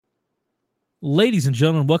Ladies and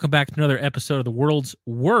gentlemen, welcome back to another episode of the world's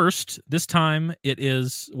worst. This time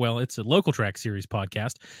it's a local track series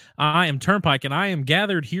podcast. I am Turnpike, and I am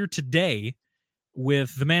gathered here today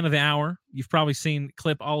with the man of the hour. You've probably seen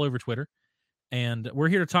clip all over Twitter, and we're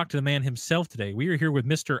here to talk to the man himself today. We are here with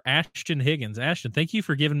Mr. Ashton Higgins. Ashton, thank you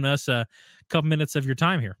for giving us a couple minutes of your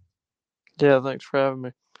time here. Yeah, thanks for having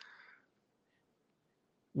me.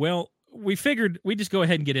 Well, we figured we'd just go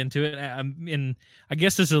ahead and get into it. And I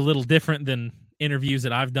guess this is a little different than interviews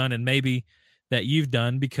that I've done and maybe that you've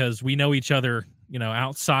done because we know each other,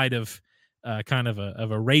 outside of kind of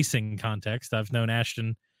a racing context. I've known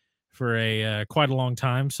Ashton for a quite a long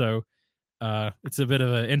time, so it's a bit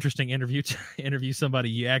of an interesting interview to interview somebody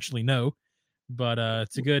you actually know, but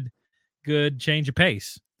it's a good change of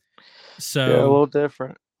pace. So Yeah, a little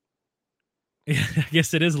different. I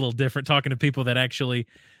guess it is a little different talking to people that actually,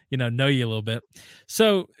 know you a little bit.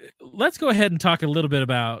 So let's go ahead and talk a little bit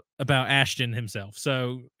about Ashton himself.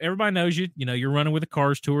 So everybody knows you. You're running with the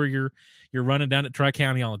Cars Tour. You're running down at Tri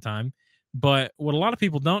County all the time. But what a lot of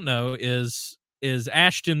people don't know is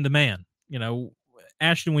Ashton the man.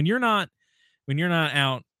 Ashton, when you're not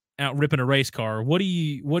out ripping a race car, what do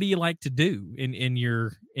you like to do in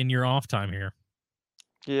your off time here?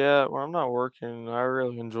 Yeah, when I'm not working, I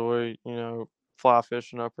really enjoy, fly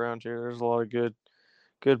fishing up around here. There's a lot of good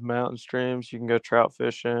mountain streams. You can go trout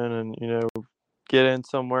fishing and, get in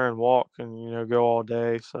somewhere and walk and, go all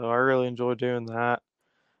day. So I really enjoy doing that.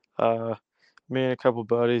 Uh, Me and a couple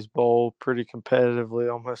buddies bowl pretty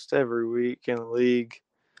competitively almost every week in a league.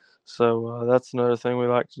 So that's another thing we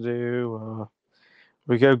like to do.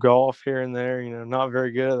 We go golf here and there, not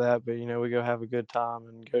very good at that, but, we go have a good time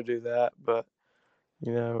and go do that. But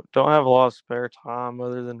don't have a lot of spare time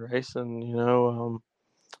other than racing.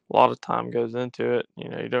 A lot of time goes into it.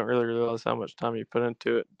 You don't really realize how much time you put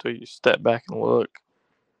into it until you step back and look.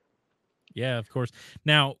 Yeah, of course.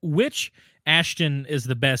 Now, which Ashton is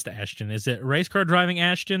the best Ashton? Is it race car driving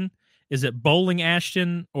Ashton? Is it bowling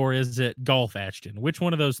Ashton? Or is it golf Ashton? Which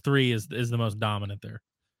one of those three is the most dominant there?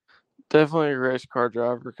 Definitely a race car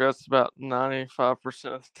driver. 'Cause that's about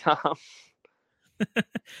 95% of the time.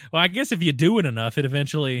 Well, I guess if you do it enough, it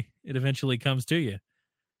eventually comes to you.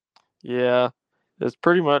 Yeah, it's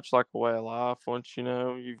pretty much like a way of life. Once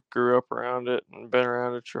you grew up around it and been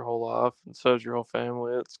around it your whole life, and so's your whole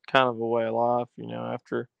family. It's kind of a way of life.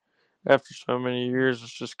 After so many years,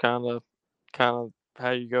 it's just kind of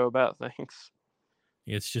how you go about things.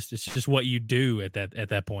 It's just what you do at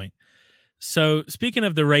that point. So, speaking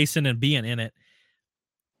of the racing and being in it,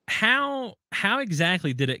 how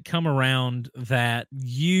exactly did it come around that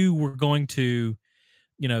you were going to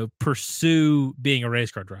pursue being a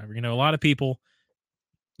race car driver? A lot of people,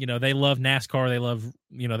 they love NASCAR, they love,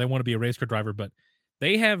 they want to be a race car driver, but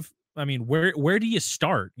they have, I mean, where do you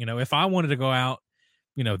start? If I wanted to go out,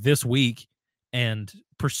 this week and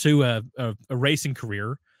pursue a racing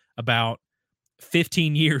career about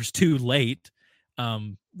 15 years too late,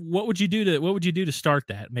 what would you do to start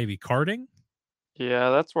that? Maybe karting? Yeah,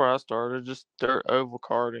 that's where I started. Just dirt oval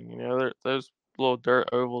karting. Those little dirt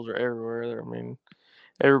ovals are everywhere. I mean,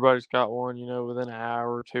 everybody's got one. Within an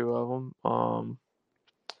hour or two of them.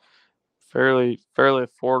 Fairly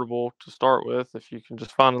affordable to start with if you can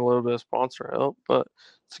just find a little bit of sponsor help. But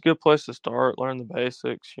it's a good place to start. Learn the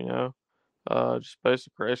basics. Just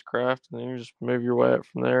basic racecraft, and then you just move your way up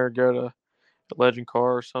from there. Go to a legend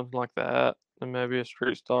car or something like that, and maybe a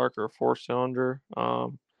street stock or a four cylinder.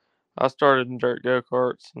 I started in dirt go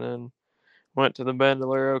karts and then went to the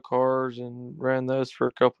Bandolero cars and ran those for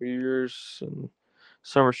a couple years and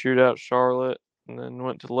summer shootout Charlotte, and then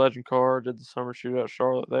went to the Legend car, did the summer shootout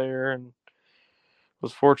Charlotte there, and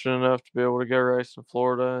was fortunate enough to be able to go race in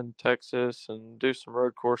Florida and Texas and do some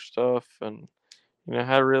road course stuff, and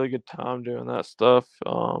had a really good time doing that stuff.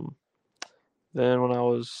 Then when I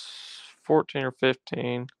was 14 or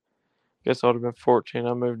 15, I guess I would have been 14,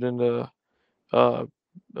 I moved into uh,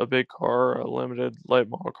 a big car, a limited late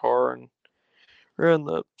model car, and ran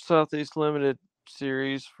the Southeast Limited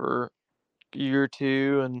series for a year or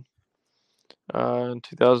two, and in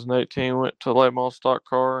 2018 went to late model stock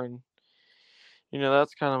car, and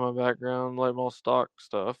that's kind of my background, late model stock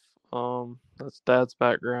stuff. That's Dad's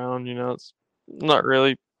background. It's not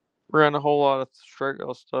really ran a whole lot of straight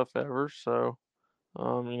rail stuff ever, so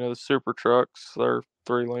the super trucks, they're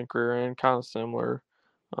 3-link rear end, kind of similar.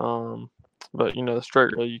 Um, but the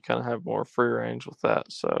straight rail, you kind of have more free range with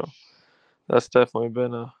that, so that's definitely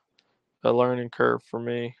been a learning curve for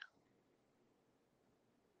me.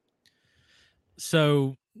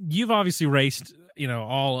 So you've obviously raced,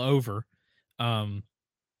 all over. Um,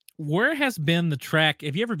 where has been the track?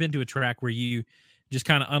 Have you ever been to a track where you just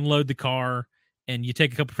kind of unload the car and you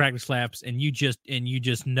take a couple practice laps and you just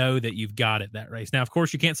know that you've got it that race. Now, of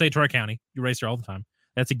course, you can't say Tri County. You race there all the time.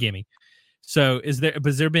 That's a gimme. So, has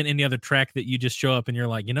there been any other track that you just show up and you're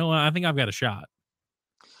like, you know what, I think I've got a shot?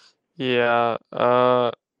 Yeah,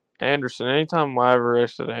 Anderson. Anytime I ever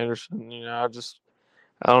raced at Anderson, I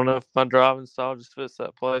don't know if my driving style just fits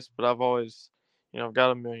that place, but I've always, I've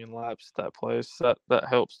got a million laps at that place. That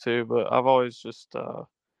helps too. But I've always just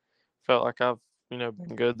felt like I've,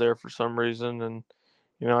 been good there for some reason, and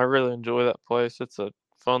I really enjoy that place. It's a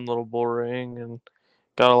fun little bull ring and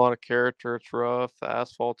got a lot of character. It's rough. The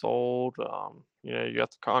asphalt's old. You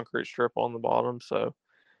got the concrete strip on the bottom, so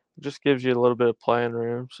it just gives you a little bit of playing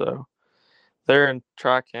room. So there in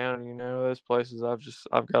Tri County, those places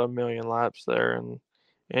I've got a million laps there, and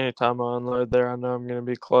anytime I unload there, I know I'm going to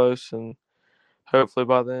be close, and hopefully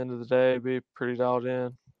by the end of the day, be pretty dialed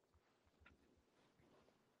in.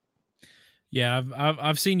 Yeah,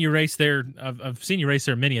 I've seen you race there. I've seen you race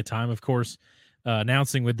there many a time. Of course,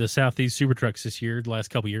 announcing with the Southeast Super Trucks this year, the last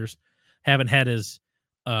couple years, haven't had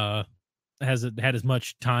uh hasn't had as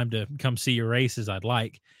much time to come see your race as I'd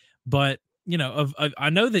like. But I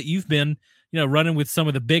know that you've been running with some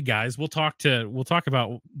of the big guys. We'll talk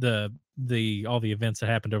about the all the events that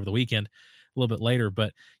happened over the weekend a little bit later.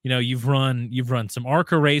 But you've run some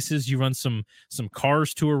ARCA races, you run some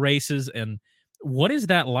Cars Tour races, and what is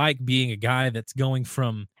that like being a guy that's going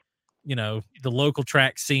from the local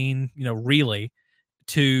track scene, really,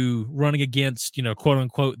 to running against quote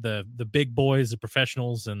unquote the big boys, the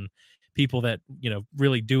professionals, and people that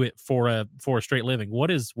really do it for a straight living? What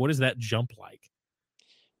is that jump like?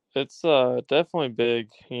 It's definitely big.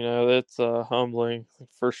 It's humbling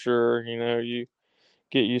for sure. You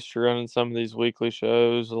get used to running some of these weekly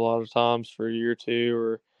shows a lot of times for a year or two,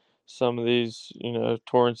 or some of these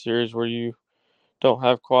touring series where you don't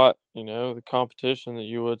have quite the competition that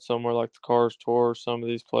you would somewhere like the Cars Tour or some of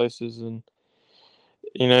these places. And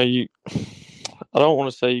you I don't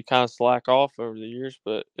want to say you kind of slack off over the years,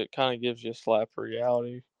 but it kind of gives you a slap of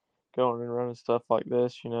reality going and running stuff like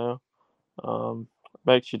this. um,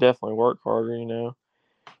 Makes you definitely work harder.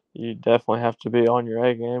 You definitely have to be on your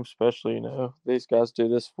A game, especially these guys do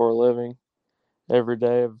this for a living every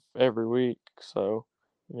day of every week. So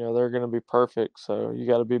they're going to be perfect. So you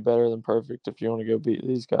got to be better than perfect if you want to go beat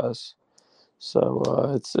these guys.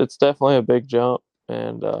 So it's definitely a big jump,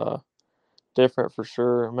 and different for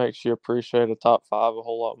sure. It makes you appreciate a top five a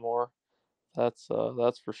whole lot more. That's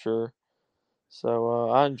for sure. So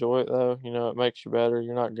I enjoy it though. It makes you better.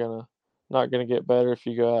 You're not gonna get better if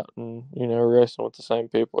you go out and racing with the same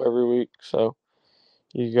people every week. So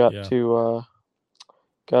you Yeah,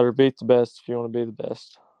 got to beat the best if you want to be the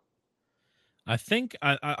best. I think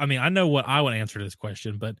I mean, I know what I would answer to this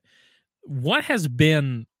question, but what has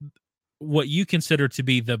been what you consider to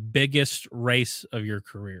be the biggest race of your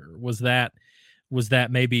career? Was that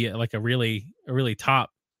maybe like a really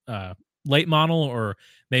top uh late model, or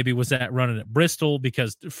maybe was that running at Bristol?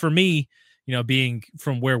 Because for me, being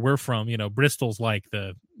from where we're from, Bristol's like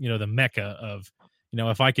the mecca of,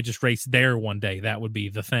 if I could just race there one day, that would be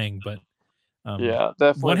the thing. But Yeah, what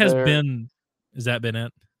definitely has there. been has that been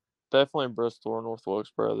it? Definitely Bristol or North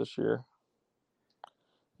Wilkesboro this year.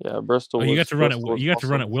 Yeah, Oh, Bristol was you got to run at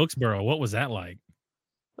awesome. Wilkesboro. What was that like?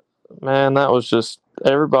 Man, that was just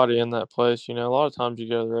everybody in that place. A lot of times you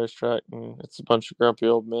go to the racetrack and it's a bunch of grumpy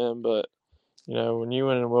old men, but when you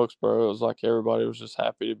went in Wilkesboro, it was like everybody was just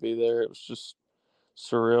happy to be there. It was just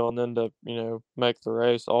surreal, and then to make the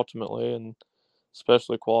race ultimately, and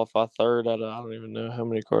especially qualify third out of I don't even know how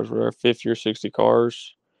many cars were there, 50 or 60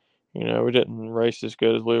 cars. We didn't race as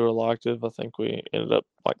good as we would have liked to. I think we ended up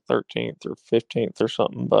like 13th or 15th or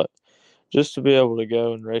something, but just to be able to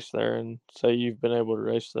go and race there and say you've been able to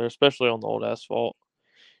race there, especially on the old asphalt.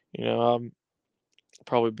 I'm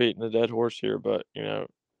probably beating a dead horse here, but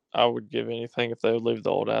I would give anything if they would leave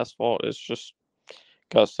the old asphalt. It's just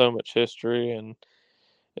got so much history, and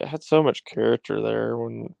it had so much character there.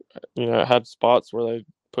 When it had spots where they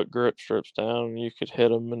put grip strips down and you could hit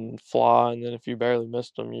them and fly, and then if you barely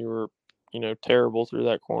missed them, you were terrible through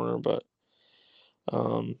that corner. But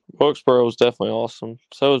Wilkesboro was definitely awesome.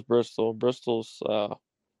 So was Bristol.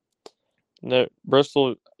 No,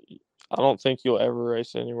 Bristol. I don't think you'll ever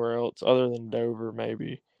race anywhere else other than Dover,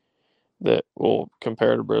 maybe, that will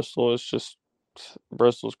compare to Bristol. It's just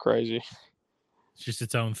Bristol's crazy. It's just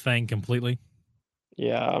its own thing completely.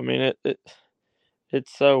 Yeah, I mean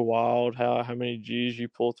it's so wild how many G's you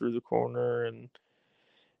pull through the corner, and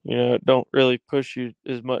it don't really push you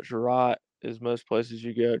as much right as most places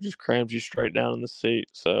you go. It just crams you straight down in the seat.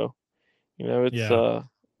 So, it's Yeah.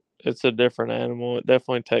 it's a different animal. It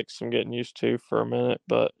definitely takes some getting used to for a minute,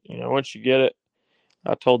 but once you get it,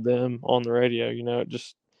 I told them on the radio,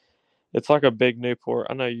 it's like a big Newport.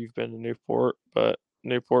 I know you've been to Newport, but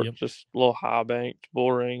Newport Yep. just a little high banked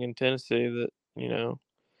bull ring in Tennessee that,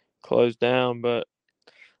 closed down, but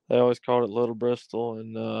they always called it Little Bristol,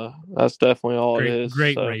 and that's definitely all it Great, is.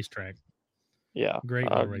 great So racetrack. yeah, Great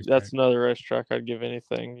little that's racetrack. another racetrack I'd give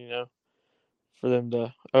anything, for them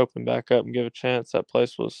to open back up and give a chance. That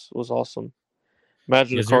place was awesome.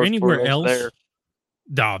 Imagine a Is there cars tour anywhere race else? there.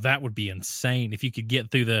 Oh, that would be insane if you could get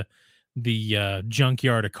through the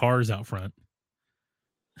junkyard of cars out front.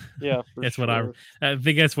 Yeah, for That's what sure. I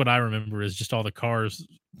think that's what I remember is just all the cars,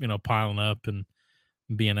 piling up and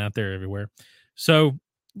being out there everywhere. So,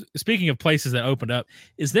 speaking of places that opened up,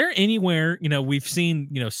 is there anywhere, we've seen,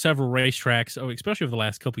 several racetracks, especially over the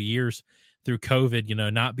last couple of years through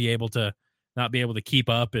COVID, not be able to keep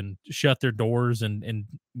up and shut their doors and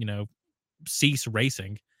cease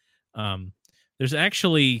racing. Um, there's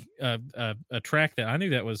actually a track that I knew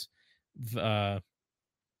that was uh,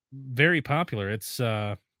 very popular. It's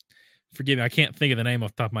forgive me, I can't think of the name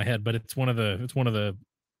off the top of my head, but it's one of the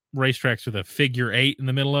racetracks with a figure 8 in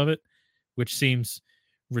the middle of it, which seems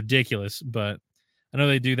ridiculous, but I know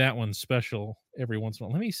they do that one special every once in a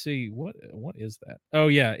while. Let me see what is that? Oh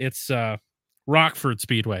yeah, it's Rockford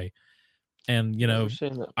Speedway. And Never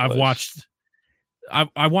seen that I've place. watched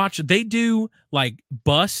I watch they do like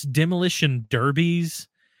bus demolition derbies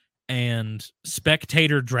and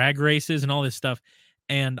spectator drag races and all this stuff.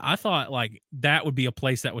 And I thought like that would be a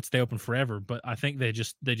place that would stay open forever, but I think they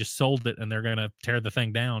just sold it and they're gonna tear the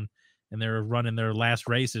thing down and they're running their last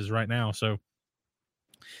races right now. So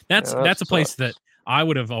Yeah, that that's a place that sucks. I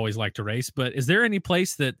would have always liked to race. But is there any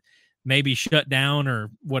place that maybe shut down or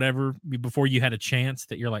whatever before you had a chance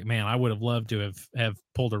that you're like, man, I would have loved to have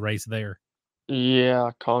pulled a race there?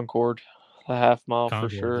 Yeah, Concord, the half mile for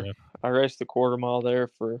Concord, sure. yeah. I raced the quarter mile there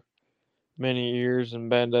for many years in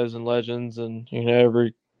Bandos and Legends, and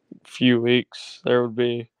every few weeks there would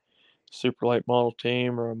be a super late model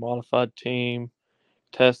team or a modified team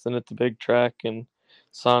testing at the big track, and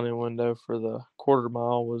signing window for the quarter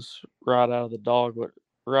mile was right out of the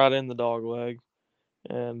right in the dog leg.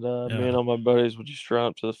 And me Yeah. and all my buddies would just run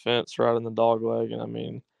up to the fence right in the dog leg. And I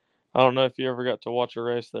mean, I don't know if you ever got to watch a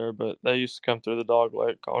race there, but they used to come through the dog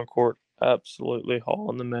leg Concourt, absolutely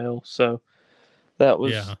hauling the mail. So that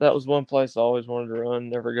was Yeah. that was one place I always wanted to run,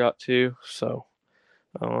 never got to. So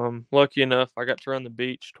lucky enough, I got to run the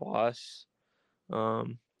beach twice.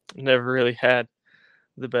 Never really had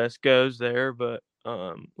the best goes there, but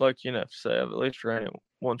lucky enough to say I've at least ran it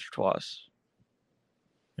once or twice.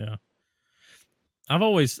 Yeah. I've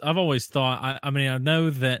always thought I mean I know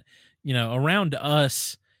that around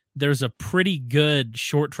us there's a pretty good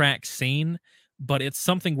short track scene, but it's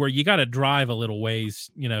something where you got to drive a little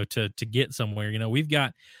ways to get somewhere. We've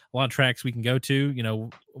got a lot of tracks we can go to.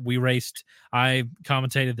 We raced, I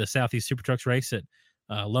commentated the Southeast Super Trucks race at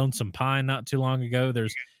Lonesome Pine not too long ago.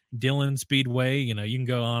 There's Dillon Speedway. You can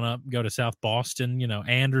go on up, go to South Boston,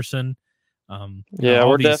 Anderson, Yeah, all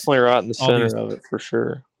we're these definitely right in the all these center of it for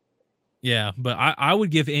sure. yeah, but I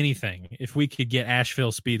would give anything if we could get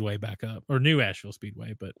Asheville Speedway back up or new Asheville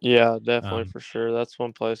Speedway. But Yeah, definitely um, for sure. That's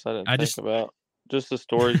one place I didn't I think just about. Just the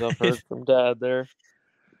stories I've heard from Dad there.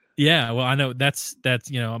 yeah, well, I know that's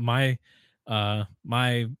my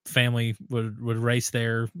family would race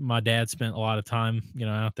there. My dad spent a lot of time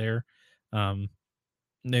out there, um,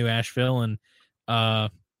 new Asheville, and uh,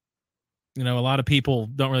 a lot of people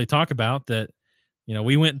don't really talk about that.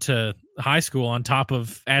 We went to high school on top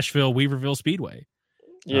of Asheville Weaverville Speedway,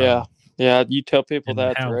 Yeah, um, yeah. You tell people and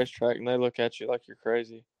that at the how racetrack, and they look at you like you're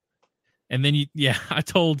crazy. And then yeah, I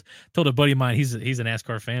told a buddy of mine, he's a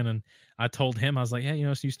NASCAR fan, and I told him, I was like, yeah,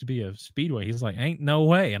 it used to be a speedway. He's like, ain't no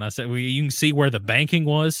way. And I said, well, you can see where the banking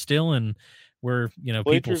was still, and where people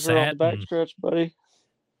Bleachers are on the sat, and backstretch, buddy.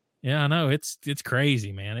 yeah, I know it's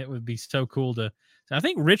crazy, man. It would be so cool to. I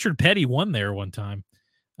think Richard Petty won there one time,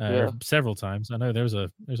 or Yeah, several times. I know there's a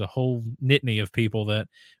whole litany of people that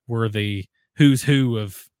were the who's who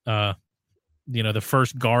of the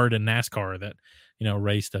first guard in NASCAR that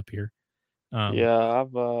raced up here. Um, yeah.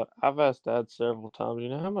 I've asked Dad several times.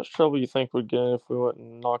 How much trouble you think we'd get in if we went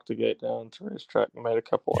and knocked the gate down to the racetrack and made a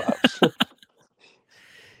couple laps?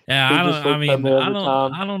 Yeah, He I don't. just I looks at mean, me I every don't.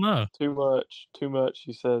 time. I don't know. Too much, too much.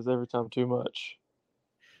 He says every time, too much.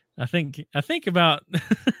 I think about.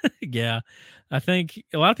 Yeah, I think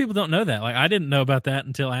a lot of people don't know that. Like, I didn't know about that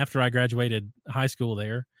until after I graduated high school.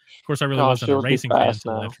 There, of course, I really Gosh, wasn't it a would be racing fan fast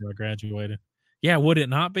until now. after I graduated. Yeah, would it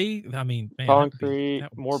not be? I mean, man, Concrete, that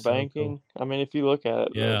would be more so cool. banking. I mean, if you look at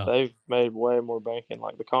it, Yeah. they've made way more banking.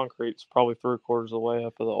 Like the concrete's probably three-quarters of the way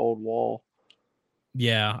up to the old wall.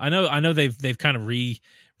 Yeah, I know they've kind of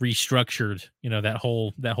restructured, that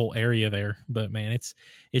whole area there. But man, it's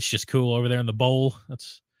just cool over there in the bowl.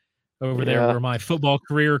 That's over there Yeah, where my football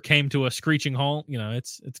career came to a screeching halt.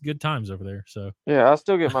 It's good times over there. So yeah. I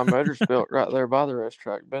still get my motors built right there by the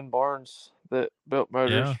racetrack. Ben Barnes, that built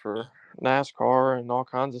motors yeah, for NASCAR and all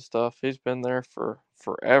kinds of stuff. He's been there for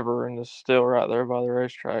forever and is still right there by the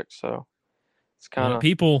racetrack. So it's kind yeah. of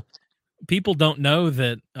People don't know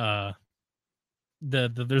that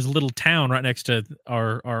there's a little town right next to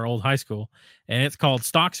our old high school, and it's called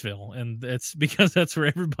Stocksville, and it's because that's where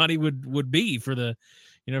everybody would be for the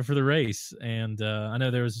race. And I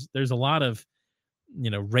know there's a lot of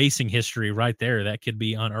racing history right there that could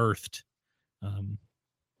be unearthed. Um,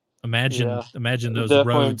 imagine yeah. imagine It'd those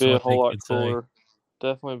definitely roads, be a what they whole lot could say. cooler.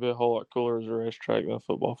 Definitely be a whole lot cooler as a racetrack than a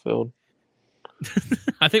football field.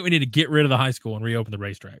 I think we need to get rid of the high school and reopen the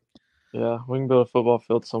racetrack. Yeah, we can build a football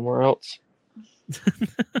field somewhere else.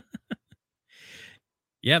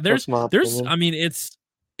 Yeah, That's my there's opinion. I mean it's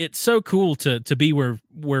so cool to be where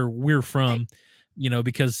we're from,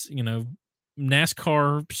 because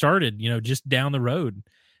NASCAR started, just down the road.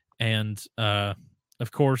 And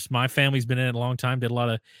of course my family's been in it a long time, did a lot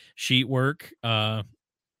of sheet work,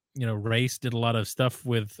 race, did a lot of stuff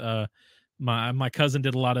with my cousin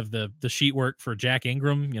did a lot of the sheet work for Jack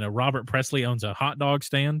Ingram. Robert Presley owns a hot dog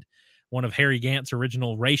stand. One of Harry Gant's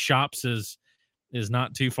original race shops is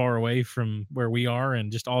not too far away from where we are,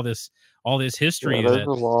 and just all this Yeah, history there's that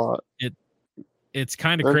a lot. it it's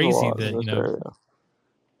kind of There's a crazy lot in that this area.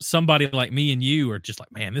 somebody like me and you are just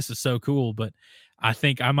like, man, this is so cool. But I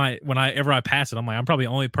think I might, whenever I pass it, I'm like, I'm probably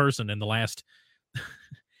the only person in the last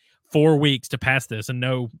 4 weeks to pass this and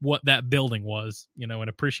know what that building was, and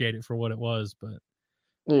appreciate it for what it was. But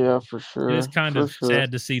Yeah, um, for it is sure. kind For of sure.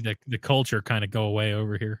 sad to see the culture kind of go away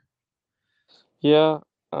over here. Yeah.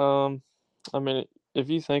 Um, I mean, if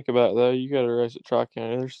you think about it, though, you got to race at Tri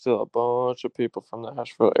County. There's still a bunch of people from the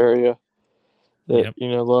Asheville area that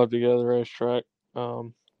Yep. love to go to the racetrack.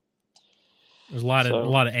 Um, There's a lot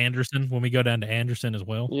of Anderson when we go down to Anderson as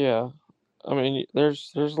well. yeah. I mean,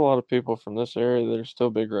 there's a lot of people from this area that are still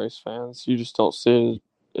big race fans. You just don't see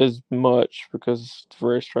it as much because the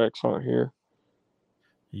racetracks aren't here.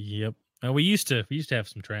 Yep. We used to have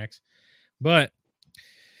some tracks, but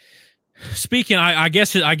speaking, I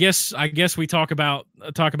guess we talk about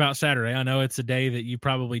Saturday. I know it's a day that you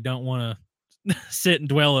probably don't want to sit and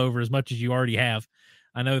dwell over as much as you already have.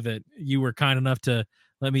 I know that you were kind enough to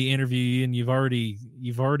let me interview you, and you've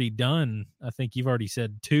already done. I think you've already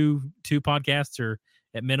said two podcasts or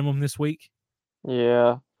at minimum this week.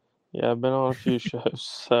 Yeah. Yeah, I've been on a few shows,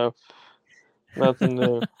 so nothing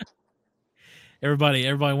new. Everybody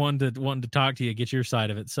wanted to talk to you, get your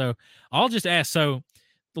side of it. So I'll just ask. So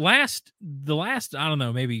the last I don't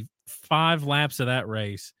know, maybe 5 laps of that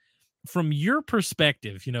race, from your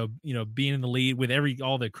perspective, being in the lead with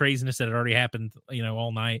all the craziness that had already happened,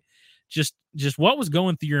 all night, just what was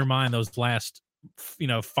going through your mind those last,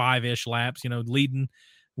 5-ish laps, leading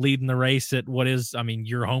the race at what is, I mean,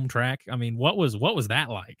 your home track. I mean, what was that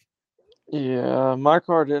like? Yeah, my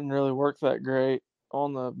car didn't really work that great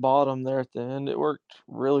on the bottom there at the end. It worked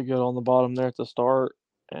really good on the bottom there at the start,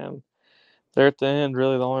 and there at the end,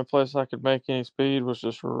 really the only place I could make any speed was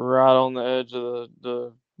just right on the edge of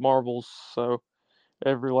the marbles. So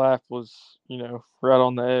every lap was, right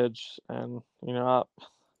on the edge, and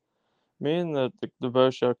me and the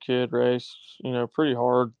Boshow kid raced, pretty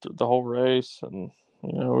hard the whole race, and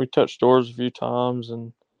we touched doors a few times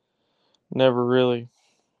and never really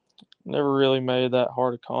never really made that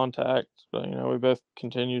hard of contact. But we both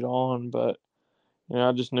continued on, but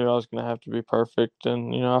I just knew I was going to have to be perfect,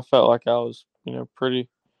 and I felt like I was pretty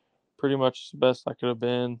much the best I could have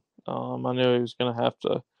been. I knew he was going to have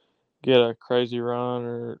to get a crazy run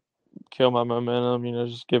or kill my momentum,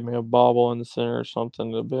 just give me a bobble in the center or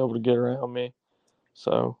something to be able to get around me.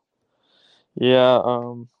 So yeah,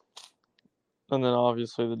 and then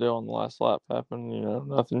obviously the deal on the last lap happened.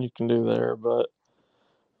 Nothing you can do there, but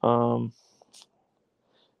um,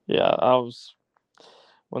 yeah, I was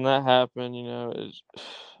when that happened. It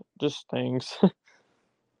just stings.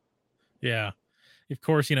 Yeah, of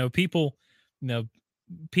course, you know, people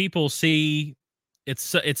see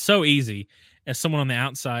it's so easy as someone on the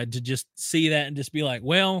outside to just see that and just be like,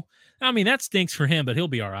 well, I mean, that stinks for him, but he'll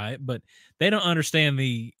be all right. But they don't understand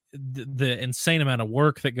the insane amount of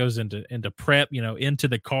work that goes into prep, into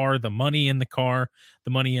the car, the money in the car,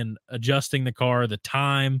 the money in adjusting the car, the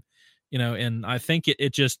time, and I think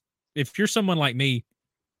it just if you're someone like me,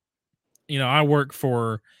 I work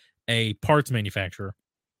for a parts manufacturer.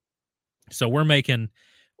 So we're making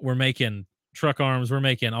truck arms, we're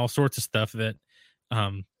making all sorts of stuff that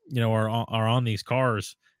are on these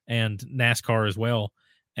cars and NASCAR as well.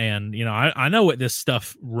 And I know what this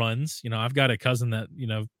stuff runs. I've got a cousin that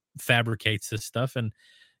fabricates this stuff, and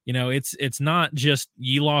it's not just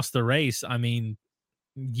you lost the race. I mean,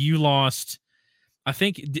 you lost. I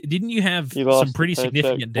think didn't you have You some lost the pretty paycheck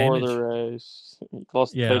significant for the damage? race. You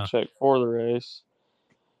lost the Yeah, paycheck for the race.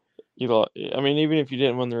 You lost. I mean, even if you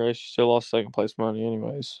didn't win the race, you still lost second place money,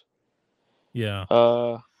 anyways. yeah,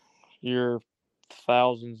 Uh, you're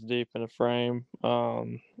thousands deep in a frame.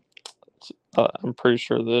 I'm pretty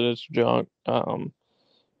sure that it's junk.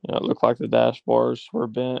 It looked like the dash bars were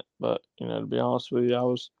bent, but to be honest with you,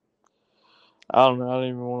 I don't know, I didn't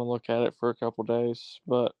even want to look at it for a couple days,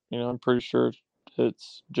 but I'm pretty sure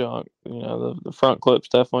it's junk. The front clip's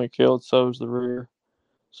definitely killed, so is the rear.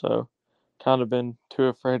 So, kind of been too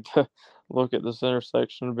afraid to look at this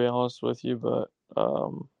intersection to be honest with you, but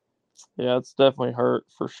yeah, it's definitely hurt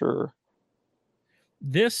for sure.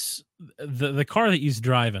 this the car that he's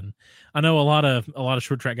driving. I know a lot of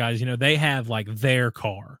short track guys, they have like their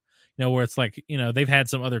car, where it's like, they've had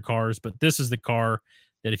some other cars, but this is the car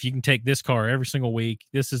that if you can take this car every single week,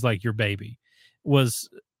 this is like your baby. Was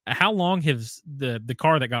How long has the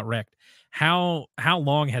car that got wrecked? How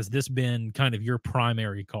long has this been kind of your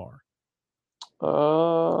primary car?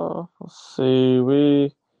 Let's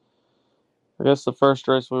see. I guess the first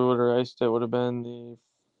race we would have raced it would have been the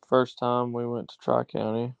first time we went to Tri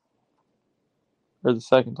County, or the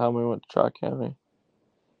second time we went to Tri County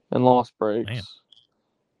and lost Man, brakes.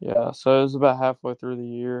 Yeah, so it was about halfway through the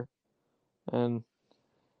year, and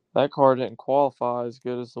that car didn't qualify as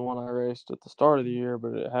good as the one I raced at the start of the year,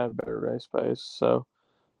 but it had better race pace. So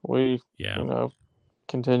we, yeah. you know,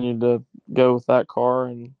 continued to go with that car,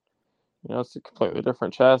 and it's a completely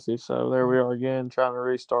different chassis. So there we are again, trying to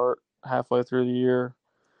restart halfway through the year,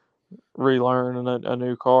 relearn a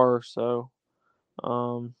new car. So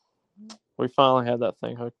um, we finally had that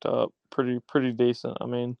thing hooked up, pretty decent. I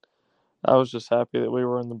mean, I was just happy that we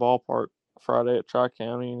were in the ballpark Friday at Tri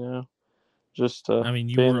County. Just to I mean,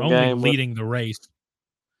 you be in were the only game with, leading the race.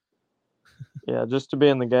 yeah, just to be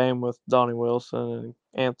in the game with Donnie Wilson and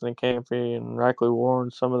Anthony Campy and Rackley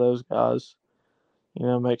Warren, some of those guys,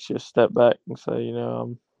 makes you step back and say,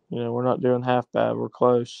 we're not doing half bad, we're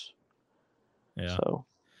close. Yeah. So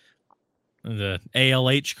The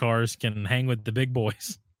ALH cars can hang with the big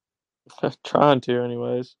boys. trying to,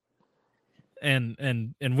 anyways. And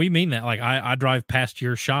we mean that. Like I drive past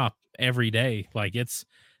your shop every day. Like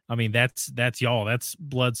I mean, that's y'all. That's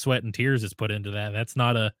blood, sweat, and tears that's put into that. That's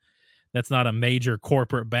not a major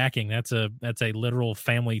corporate backing. That's a literal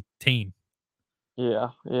family team. Yeah,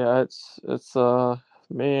 it's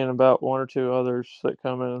me and about one or two others that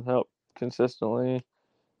come in and help consistently.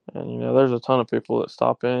 And there's a ton of people that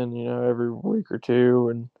stop in, every week or two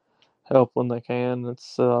and help when they can.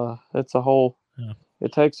 It's a whole Yeah.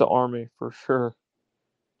 it takes an army for sure.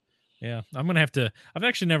 Yeah. I'm gonna have to. I've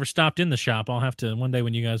actually never stopped in the shop. I'll have to one day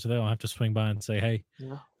when you guys are there. I'll have to swing by and say, hey.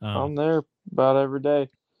 Yeah, Um, I'm there about every day.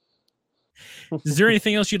 is there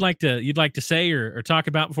anything else you'd like to say or talk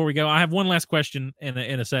about before we go? I have one last question in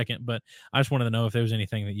a second, but I just wanted to know if there was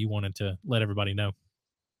anything that you wanted to let everybody know.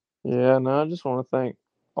 Yeah, no, I just want to thank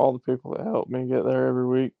all the people that help me get there every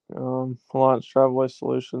week. Alliance Travelway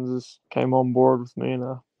Solutions came on board with me in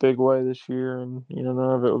a big way this year, and none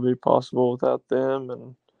of it would be possible without them.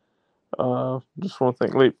 And just want to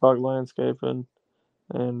thank Leapfrog Landscaping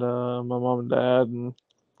and my mom and dad and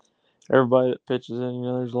everybody that pitches in.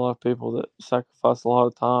 There's a lot of people that sacrifice a lot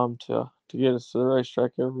of time to get us to the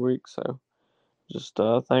racetrack every week. So just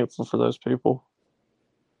thankful for those people.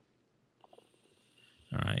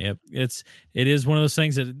 All right. Yep. It is one of those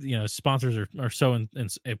things that sponsors are so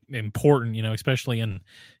important. Especially in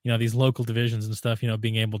these local divisions and stuff.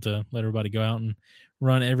 Being able to let everybody go out and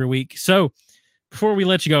run every week. So before we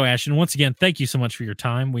let you go, Ashton, once again, thank you so much for your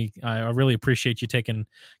time. I really appreciate you taking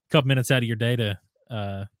a couple minutes out of your day to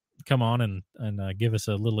come on and give us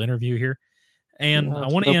a little interview here. And Yeah, I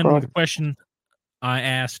it's want to no end with a problem. question I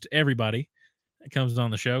asked everybody that comes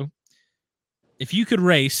on the show. If you could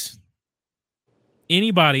race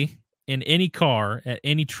anybody in any car at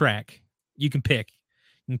any track you can pick.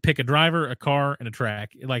 You can pick a driver, a car, and a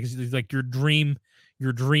track. Like it's like your dream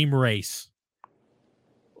race.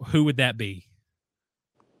 Who would that be?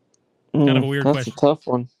 Kind of a weird That's a question. tough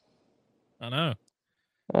one. I know.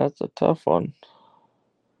 That's a tough one.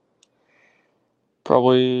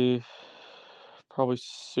 Probably, probably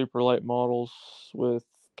super late models with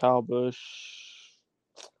Kyle Busch.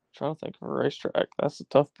 trying to think of a racetrack. That's the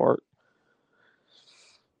tough part.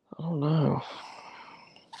 I don't know.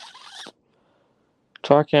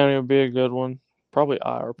 Tri County would be a good one. Probably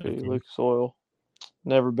IRP, Okay. Lucas Oil.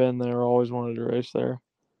 Never been there. Always wanted to race there.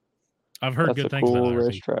 I've heard That's good a things about cool IRP.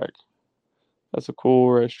 racetrack. That's a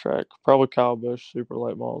cool racetrack. Probably Kyle Busch Super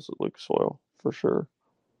Late Models at Lucas Oil for sure.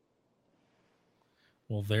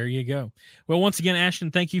 Well, there you go. Well, once again,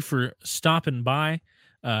 Ashton, thank you for stopping by.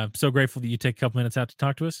 So grateful that you take a couple minutes out to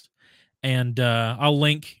talk to us. And I'll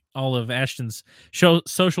link all of Ashton's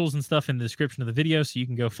socials and stuff in the description of the video so you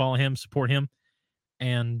can go follow him, support him.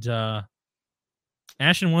 And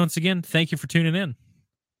Ashton, once again, thank you for tuning in.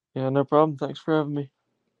 Yeah, no problem. Thanks for having me.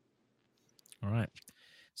 All right.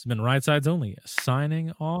 This has been Right Sides Only,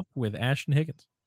 signing off with Ashton Higgins.